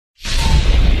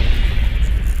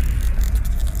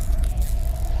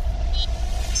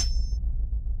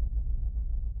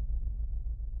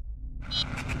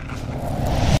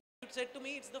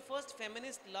it's the first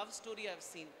feminist love story I've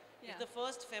seen. Yeah. It's the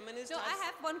first feminist. So I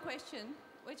have one question,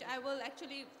 which I will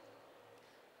actually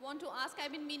want to ask.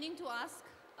 I've been meaning to ask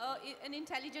an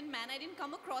intelligent man. I didn't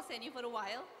come across any for a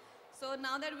while. So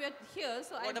now that we're here,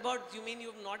 so What about, you mean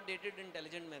you've not dated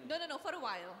intelligent men? No, for a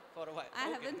while. For a while. I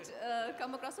Okay. haven't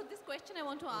come across. So this question I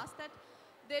want to ask that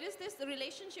there is this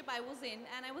relationship I was in,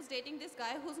 and I was dating this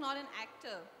guy who's not an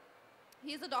actor.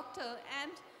 He's a doctor,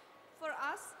 and for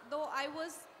us, though I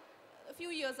was, a few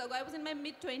years ago, I was in my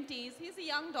mid-20s. He's a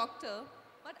young doctor,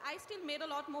 but I still made a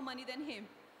lot more money than him.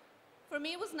 For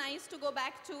me, it was nice to go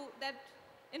back to that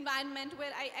environment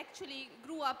where I actually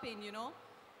grew up in, you know.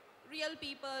 Real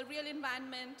people, real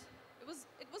environment. It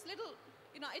was little,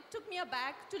 you know, it took me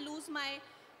aback to lose my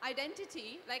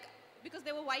identity, like, because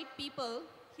they were white people.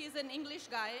 He's an English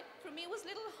guy. For me, it was a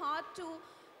little hard to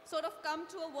sort of come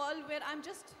to a world where I'm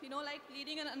just, you know, like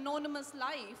leading an anonymous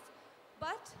life.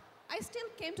 But I still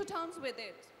came to terms with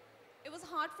it. It was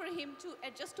hard for him to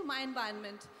adjust to my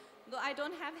environment. Though I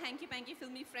don't have hanky-panky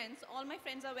filmy friends, all my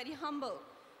friends are very humble.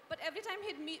 But every time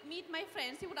he'd meet my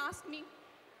friends, he would ask me,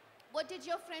 what did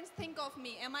your friends think of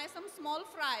me? Am I some small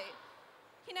fry?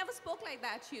 He never spoke like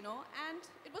that, you know, and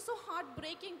it was so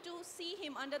heartbreaking to see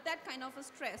him under that kind of a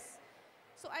stress.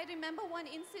 So I remember one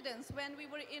incident when we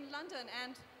were in London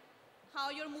and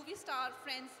how your movie star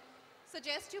friends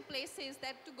suggest you places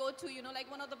that to go to, you know, like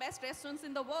one of the best restaurants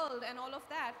in the world and all of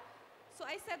that. So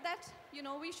I said that, you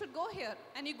know, we should go here.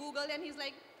 And he Googled and he's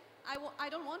like, I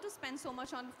don't want to spend so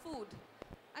much on food.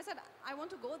 I said, I want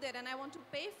to go there and I want to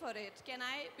pay for it. Can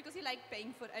I? Because he liked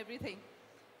paying for everything.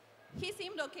 He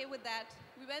seemed okay with that.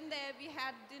 We went there, we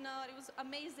had dinner, it was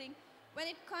amazing. When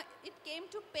it came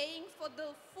to paying for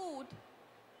the food,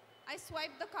 I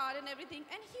swiped the card and everything,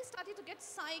 and he started to get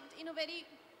psyched in a very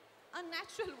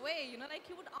unnatural way, you know, like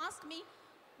he would ask me,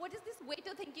 what is this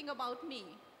waiter thinking about me?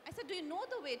 I said, do you know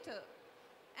the waiter?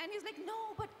 And he's like,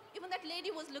 no, but even that lady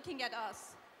was looking at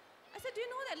us. I said, do you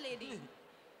know that lady?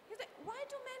 He's like, why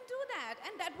do men do that?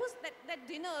 And that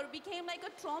dinner became like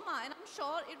a trauma, and I'm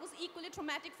sure it was equally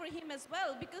traumatic for him as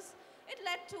well, because it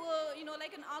led to a, you know,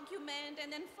 like an argument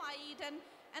and then fight,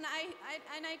 and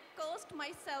I cursed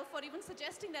myself for even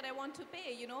suggesting that I want to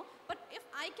pay, you know. But if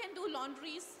I can do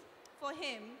laundries for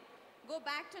him, go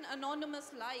back to an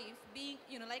anonymous life, being,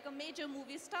 you know, like a major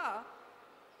movie star,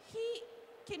 he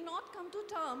cannot come to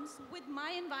terms with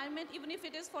my environment, even if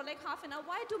it is for like half an hour.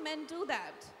 Why do men do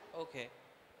that? Okay.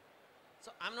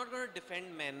 So I'm not going to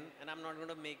defend men, and I'm not going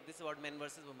to make this about men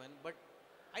versus women, but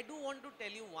I do want to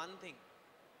tell you one thing.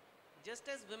 Just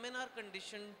as women are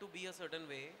conditioned to be a certain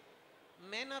way,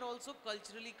 men are also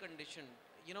culturally conditioned.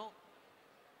 You know,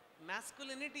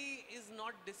 masculinity is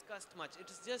not discussed much. It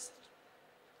is just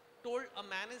told, a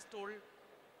man is told,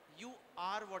 you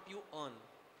are what you earn.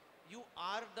 You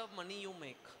are the money you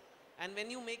make. And when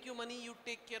you make your money, you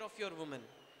take care of your woman.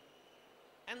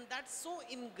 And that's so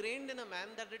ingrained in a man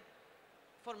that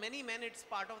for many men, it's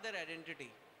part of their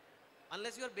identity.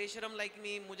 Unless you are besharam like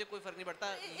me, मुझे कोई फर्क नहीं पड़ता.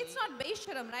 It's not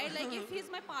besharam, right? Like if he's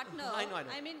my partner. I know.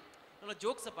 I mean, no,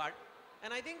 jokes apart.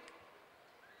 And I think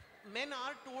men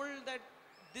are told that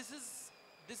this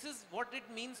is what it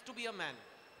means to be a man.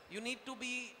 You need to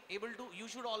be able to, you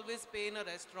should always pay in a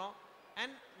restaurant.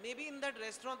 And maybe in that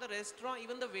restaurant,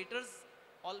 even the waiters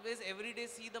always every day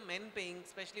see the men paying,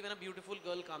 especially when a beautiful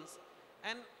girl comes.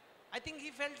 And I think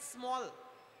he felt small.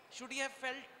 Should he have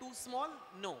felt too small?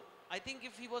 No. I think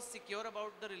if he was secure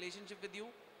about the relationship with you,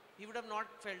 he would have not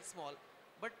felt small.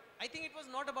 But I think it was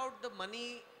not about the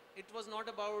money. It was not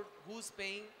about who's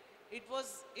paying.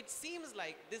 It seems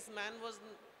like this man was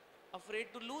afraid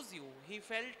to lose you. He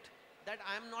felt that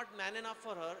I am not man enough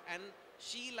for her, and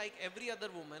she, like every other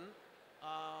woman,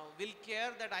 will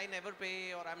care that I never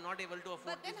pay or I'm not able to afford.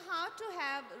 But then how to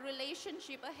have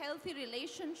a healthy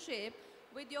relationship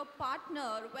with your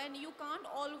partner when you can't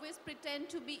always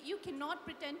you cannot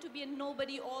pretend to be a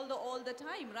nobody all the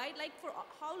time, right? Like for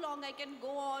how long I can go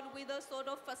on with a sort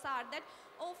of facade that,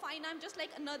 oh fine, I'm just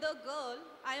like another girl.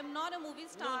 I am not a movie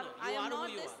star. No, I am not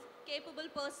this capable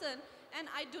person, and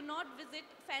I do not visit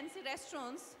fancy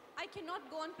restaurants. I cannot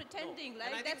go on pretending,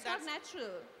 like that's not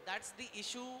natural. That's the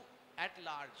issue at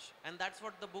large, and that's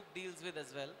what the book deals with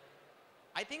as well.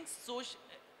 I think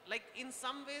like in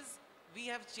some ways we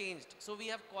have changed. So we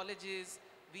have colleges,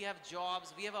 we have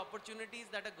jobs, we have opportunities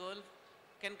that a girl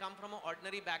can come from an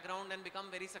ordinary background and become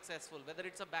very successful, whether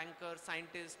it's a banker,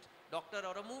 scientist, doctor,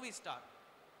 or a movie star.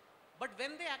 But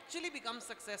when they actually become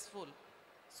successful,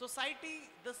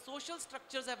 the social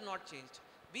structures have not changed.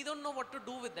 We don't know what to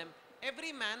do with them.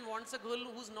 Every man wants a girl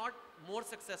who's not more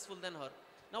successful than her.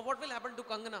 Now what will happen to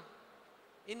Kangana?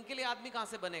 इनके लिए आदमी कहाँ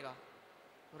से बनेगा,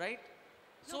 right?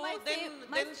 No, So my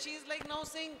then she's like now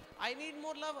saying, I need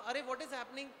more love. Arey, what is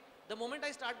happening? The moment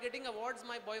I start getting awards,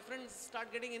 my boyfriends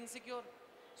start getting insecure.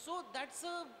 So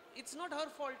it's not her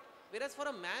fault. Whereas for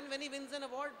a man, when he wins an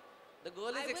award, the girl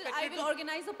is I expected will to.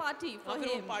 organize a party for फिर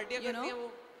वो him, पार्टियां you करती हैं know.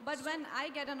 वो. But when I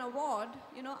get an award,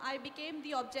 you know, I became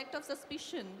the object of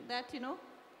suspicion that, you know,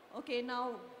 okay,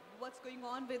 now what's going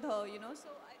on with her, you know.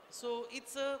 So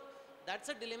that's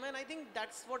a dilemma, and I think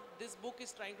that's what this book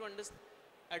is trying to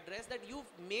address, that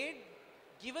you've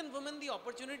given women the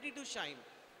opportunity to shine.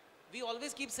 We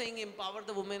always keep saying empower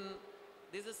the woman.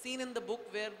 There's a scene in the book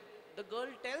where the girl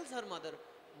tells her mother,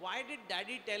 why did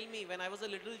daddy tell me when I was a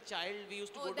little child, we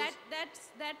used to Oh, go to...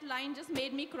 that line just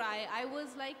made me cry. I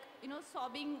was like, you know,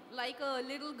 sobbing like a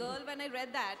little girl when I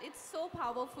read that. It's so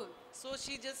powerful. So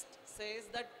she just says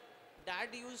that dad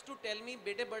used to tell me,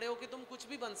 bete bade ho ke tum kuch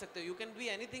bhi ban sakte ho. You can be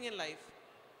anything in life.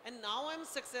 And now I'm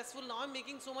successful. Now I'm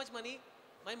making so much money.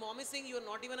 My mom is saying you're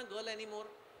not even a girl anymore.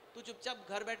 Tu chupchap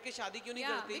ghar baith ke shaadi kyun nahi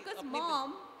Yeah,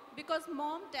 karti? because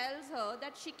mom tells her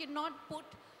that she cannot put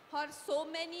her so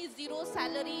many zero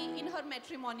salary in her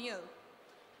matrimonial.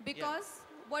 Because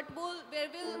where will They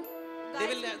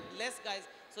guys will have less guys.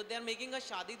 So they're making a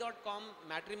shadi.com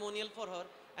matrimonial for her.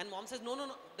 And mom says, no.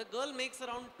 The girl makes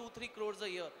around 2-3 crores a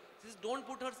year. She says, don't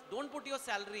put your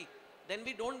salary. Then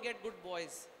we don't get good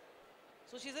boys.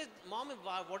 So she says, mom,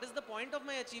 what is the point of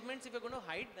my achievements if you're going to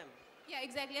hide them? Yeah,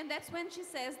 exactly. And that's when she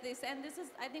says this. And this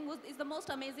is, I think, is the most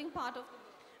amazing part of the book.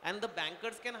 And the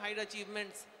bankers can hide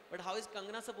achievements. But how is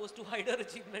Kangana supposed to hide her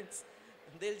achievements?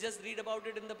 They'll just read about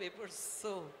it in the papers.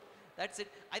 So that's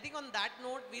it. I think on that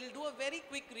note, we'll do a very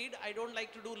quick read. I don't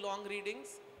like to do long readings.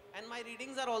 And my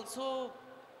readings are also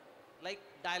like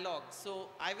dialogues. So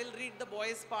I will read the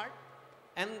boys part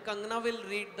and Kangana will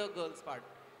read the girls part.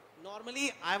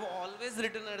 Normally, I've always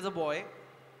written as a boy.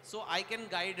 So I can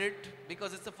guide it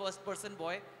because it's a first person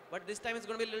boy. But this time it's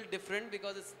going to be a little different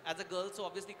because it's as a girl. So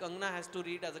obviously Kangana has to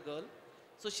read as a girl.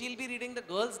 So she'll be reading the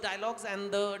girls' dialogues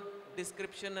and the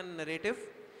description and narrative.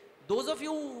 Those of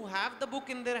you who have the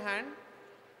book in their hand,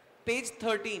 page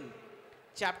 13,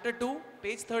 chapter 2,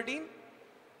 page 13,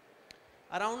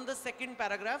 around the second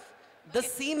paragraph, the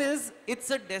scene is, it's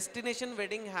a destination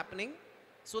wedding happening.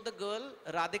 So the girl,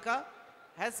 Radhika,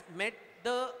 has met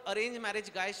the arranged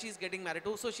marriage guy she's getting married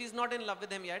to. So she's not in love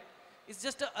with him yet. It's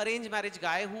just an arranged marriage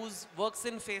guy who works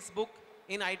in Facebook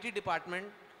in IT department.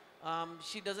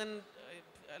 She doesn't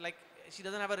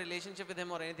have a relationship with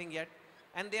him or anything yet.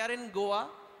 And they are in Goa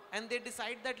and they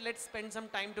decide that let's spend some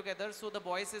time together. So the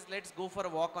boy says, let's go for a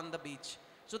walk on the beach.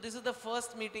 So this is the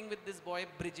first meeting with this boy,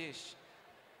 Brijesh.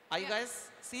 Are you guys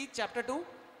see chapter 2,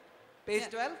 page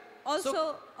 12?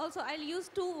 Also, I'll use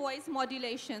 2 voice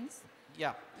modulations.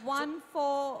 Yeah. One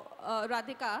for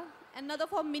Radhika, another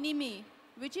for Minimi,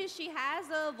 which is she has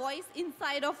a voice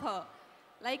inside of her,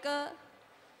 like a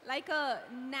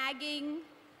nagging,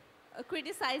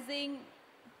 criticizing.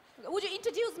 Would you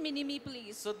introduce Minimi,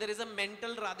 please? So there is a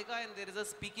mental Radhika and there is a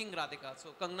speaking Radhika. So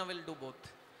Kangana will do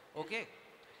both. Okay.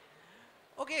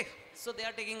 Okay. So they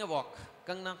are taking a walk.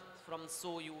 Kangana, from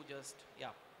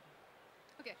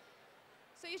Okay.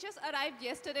 So you just arrived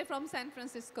yesterday from San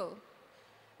Francisco.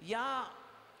 Yeah,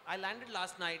 I landed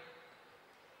last night.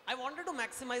 I wanted to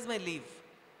maximize my leave.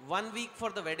 1 week for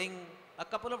the wedding, a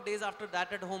couple of days after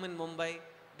that at home in Mumbai,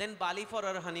 then Bali for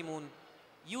our honeymoon.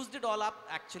 Used it all up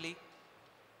actually.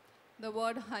 The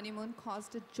word honeymoon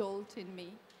caused a jolt in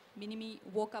me. Minimi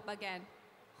woke up again.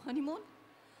 Honeymoon?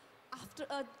 After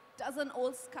a dozen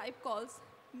old Skype calls,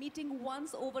 meeting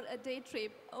once over a day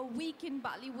trip, a week in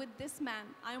Bali with this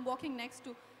man I'm walking next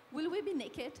to. Will we be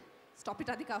naked? Stop it,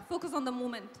 Radhika. Focus on the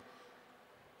moment.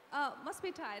 Must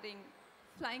be tiring,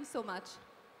 flying so much.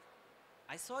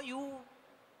 I saw you.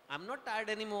 I'm not tired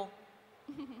anymore.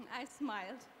 I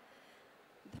smiled.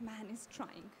 The man is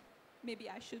trying. Maybe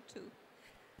I should too.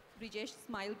 Brijesh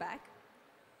smiled back.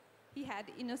 He had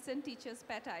innocent teacher's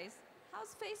pet eyes.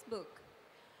 How's Facebook?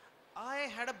 I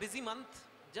had a busy month.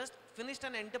 Just finished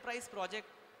an enterprise project.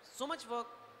 So much work.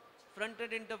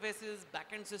 Front-end interfaces,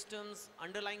 back-end systems,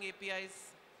 underlying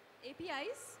APIs.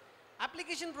 APIs?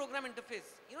 Application program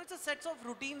interface. You know, it's a set of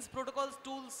routines, protocols,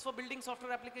 tools for building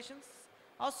software applications.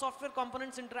 How software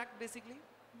components interact basically.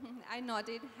 I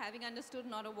nodded, having understood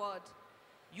not a word.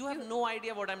 You have no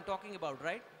idea what I'm talking about,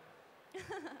 right?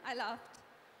 I laughed.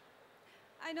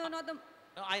 I know not the...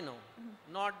 I know.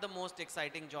 Not the most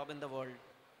exciting job in the world.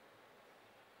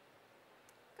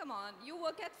 Come on, you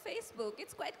work at Facebook.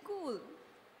 It's quite cool.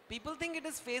 People think it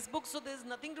is Facebook, so there's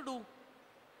nothing to do.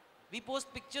 We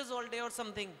post pictures all day or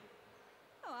something.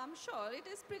 Oh, I'm sure it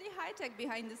is pretty high-tech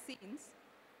behind the scenes.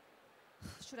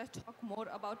 should I talk more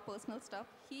about personal stuff?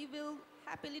 He will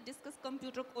happily discuss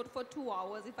computer code for 2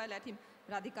 hours if I let him.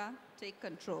 Radhika, take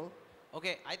control.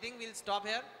 Okay, I think we'll stop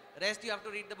here. Rest you have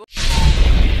to read the book.